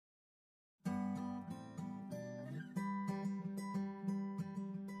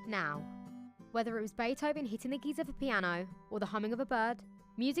now. Whether it was Beethoven hitting the keys of a piano or the humming of a bird,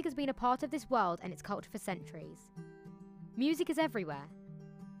 music has been a part of this world and its culture for centuries. Music is everywhere.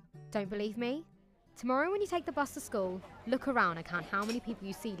 Don't believe me? Tomorrow when you take the bus to school, look around and count how many people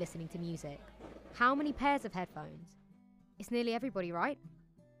you see listening to music. How many pairs of headphones? It's nearly everybody, right?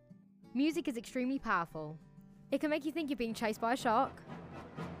 Music is extremely powerful. It can make you think you're being chased by a shark.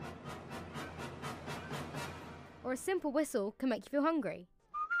 Or a simple whistle can make you feel hungry.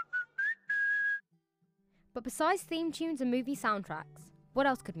 But besides theme tunes and movie soundtracks, what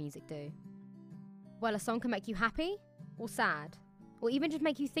else could music do? Well, a song can make you happy or sad, or even just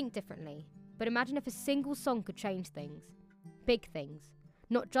make you think differently. But imagine if a single song could change things. Big things.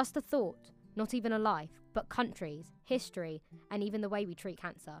 Not just a thought, not even a life, but countries, history, and even the way we treat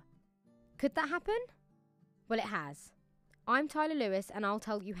cancer. Could that happen? Well, it has. I'm Tyler Lewis, and I'll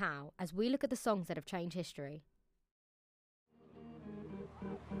tell you how, as we look at the songs that have changed history.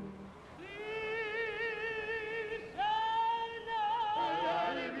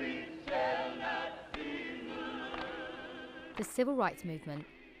 The Civil Rights Movement.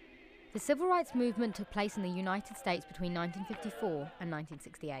 The Civil Rights Movement took place in the United States between 1954 and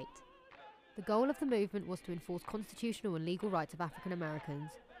 1968. The goal of the movement was to enforce constitutional and legal rights of African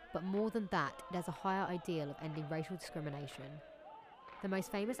Americans, but more than that, it has a higher ideal of ending racial discrimination. The most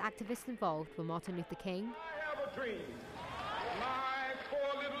famous activists involved were Martin Luther King. I have a dream. My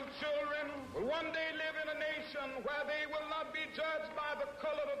poor little children will one day live in a nation where they will not be judged by the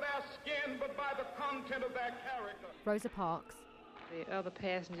color of their skin, but by the content of their character. Rosa Parks. The other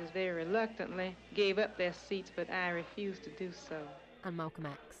passengers very reluctantly gave up their seats, but I refused to do so. And Malcolm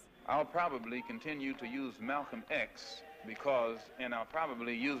X. I'll probably continue to use Malcolm X and I'll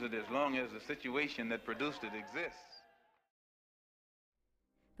probably use it as long as the situation that produced it exists.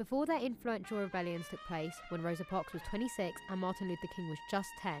 Before their influential rebellions took place, when Rosa Parks was 26 and Martin Luther King was just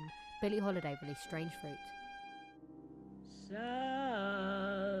 10, Billie Holiday released Strange Fruit.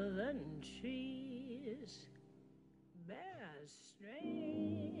 Southern trees bear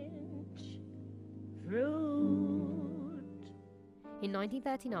strange fruit. In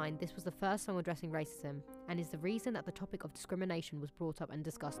 1939, this was the first song addressing racism, and is the reason that the topic of discrimination was brought up and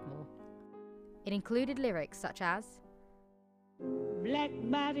discussed more. It included lyrics such as, Black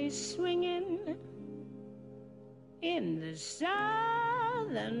bodies swinging in the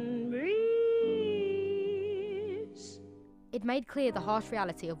southern breeze. It made clear the harsh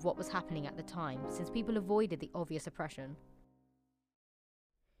reality of what was happening at the time, since people avoided the obvious oppression.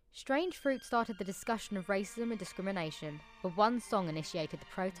 Strange Fruit started the discussion of racism and discrimination, but one song initiated the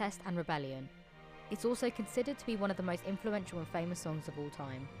protest and rebellion. It's also considered to be one of the most influential and famous songs of all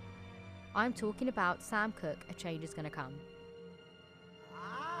time. I'm talking about Sam Cooke, A Change Is Gonna Come.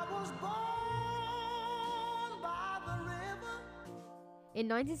 I was born by the river. In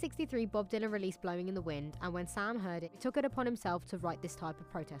 1963, Bob Dylan released Blowing in the Wind, and when Sam heard it, he took it upon himself to write this type of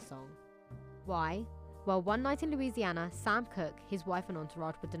protest song. Why? Well, one night in Louisiana, Sam Cooke, his wife and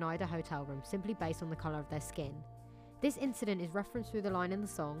entourage were denied a hotel room simply based on the colour of their skin. This incident is referenced through the line in the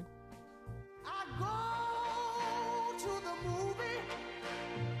song, I go to the movie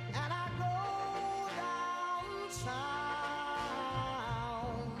and I go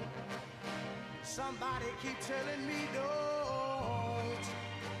downtown. Somebody keep telling me don't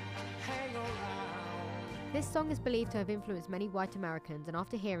hang around. This song is believed to have influenced many white Americans, and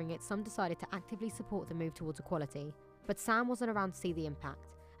after hearing it, some decided to actively support the move towards equality. But Sam wasn't around to see the impact,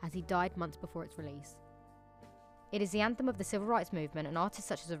 as he died months before its release. It is the anthem of the Civil Rights Movement, and artists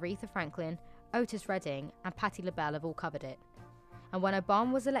such as Aretha Franklin, Otis Redding, and Patti LaBelle have all covered it. And when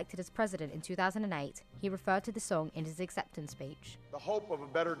Obama was elected as president in 2008, he referred to the song in his acceptance speech. The hope of a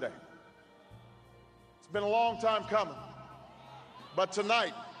better day. It's been a long time coming, but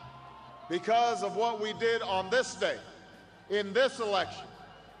tonight, because of what we did on this day, in this election,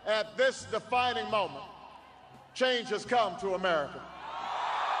 at this defining moment, change has come to America.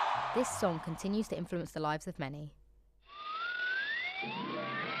 This song continues to influence the lives of many.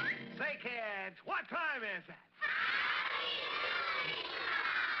 Say, kids, what time is it?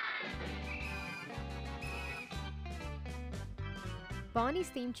 Barney's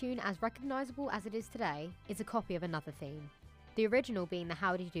theme tune, as recognisable as it is today, is a copy of another theme, the original being the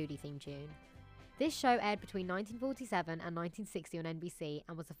Howdy Doody theme tune. This show aired between 1947 and 1960 on NBC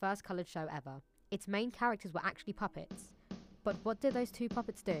and was the first coloured show ever. Its main characters were actually puppets. But what did those two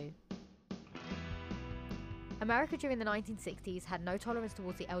puppets do? America during the 1960s had no tolerance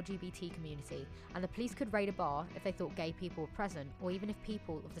towards the LGBT community, and the police could raid a bar if they thought gay people were present, or even if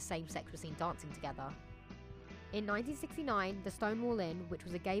people of the same sex were seen dancing together. In 1969, the Stonewall Inn, which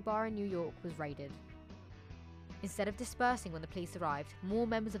was a gay bar in New York, was raided. Instead of dispersing when the police arrived, more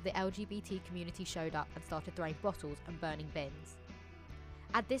members of the LGBT community showed up and started throwing bottles and burning bins.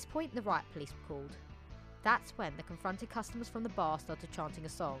 At this point, the riot police were called. That's when the confronted customers from the bar started chanting a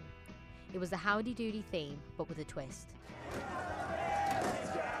song. It was the Howdy Doody theme, but with a twist.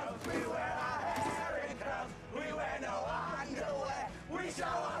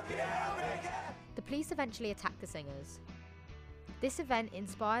 The police eventually attacked the singers. This event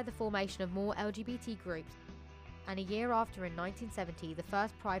inspired the formation of more LGBT groups, and a year after, in 1970, the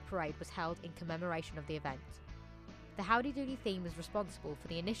first Pride Parade was held in commemoration of the event. The Howdy Doody theme was responsible for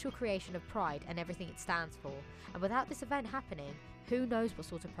the initial creation of Pride and everything it stands for, and without this event happening, who knows what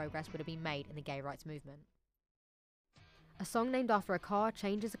sort of progress would have been made in the gay rights movement. A song named after a car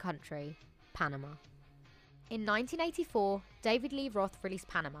changes a country, Panama. In 1984, David Lee Roth released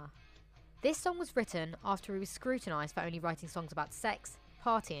Panama. This song was written after he was scrutinised for only writing songs about sex,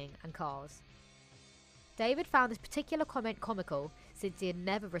 partying and cars. David found this particular comment comical since he had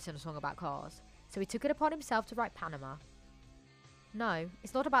never written a song about cars, so he took it upon himself to write Panama. No,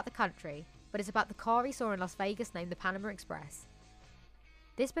 it's not about the country, but it's about the car he saw in Las Vegas named the Panama Express.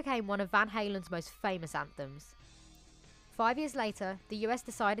 This became one of Van Halen's most famous anthems. 5 years later, the US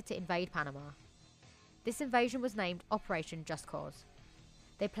decided to invade Panama. This invasion was named Operation Just Cause.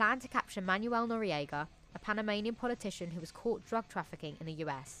 They planned to capture Manuel Noriega, a Panamanian politician who was caught drug trafficking in the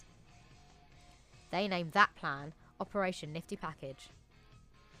US. They named that plan Operation Nifty Package.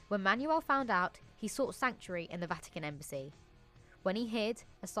 When Manuel found out, he sought sanctuary in the Vatican embassy. When he hid,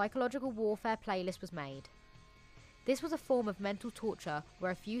 a psychological warfare playlist was made. This was a form of mental torture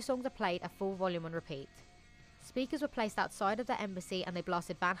where a few songs are played at full volume on repeat. Speakers were placed outside of the embassy and they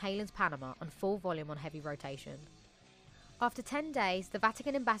blasted Van Halen's Panama on full volume on heavy rotation. After 10 days, the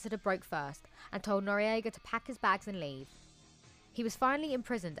Vatican ambassador broke first and told Noriega to pack his bags and leave. He was finally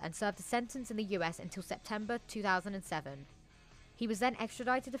imprisoned and served a sentence in the US until September 2007. He was then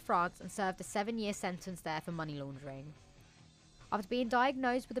extradited to France and served a 7-year sentence there for money laundering. After being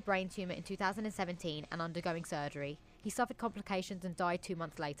diagnosed with a brain tumour in 2017 and undergoing surgery, he suffered complications and died 2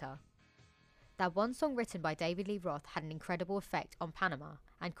 months later. That one song written by David Lee Roth had an incredible effect on Panama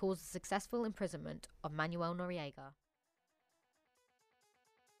and caused the successful imprisonment of Manuel Noriega.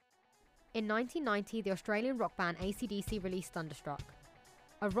 In 1990, the Australian rock band AC/DC released Thunderstruck,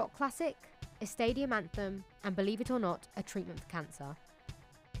 a rock classic, a stadium anthem, and believe it or not, a treatment for cancer.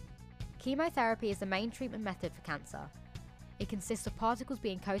 Chemotherapy is the main treatment method for cancer. It consists of particles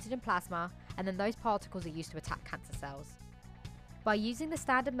being coated in plasma, and then those particles are used to attack cancer cells. By using the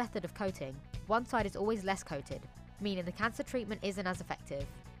standard method of coating, one side is always less coated, meaning the cancer treatment isn't as effective.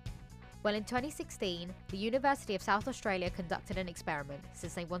 Well, in 2016, the University of South Australia conducted an experiment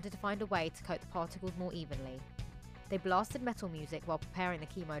since they wanted to find a way to coat the particles more evenly. They blasted metal music while preparing the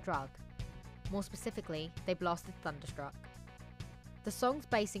chemo drug. More specifically, they blasted Thunderstruck. The song's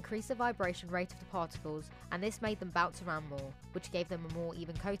bass increased the vibration rate of the particles, and this made them bounce around more, which gave them a more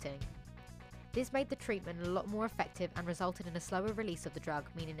even coating. This made the treatment a lot more effective and resulted in a slower release of the drug,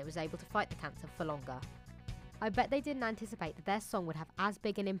 meaning it was able to fight the cancer for longer. I bet they didn't anticipate that their song would have as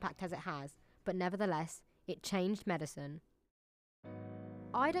big an impact as it has, but nevertheless, it changed medicine.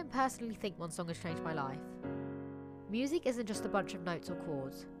 I don't personally think one song has changed my life. Music isn't just a bunch of notes or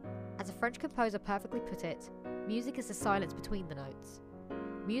chords. As a French composer perfectly put it, music is the silence between the notes.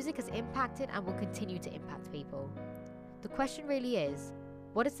 Music has impacted and will continue to impact people. The question really is,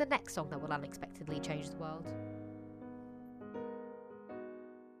 what is the next song that will unexpectedly change the world?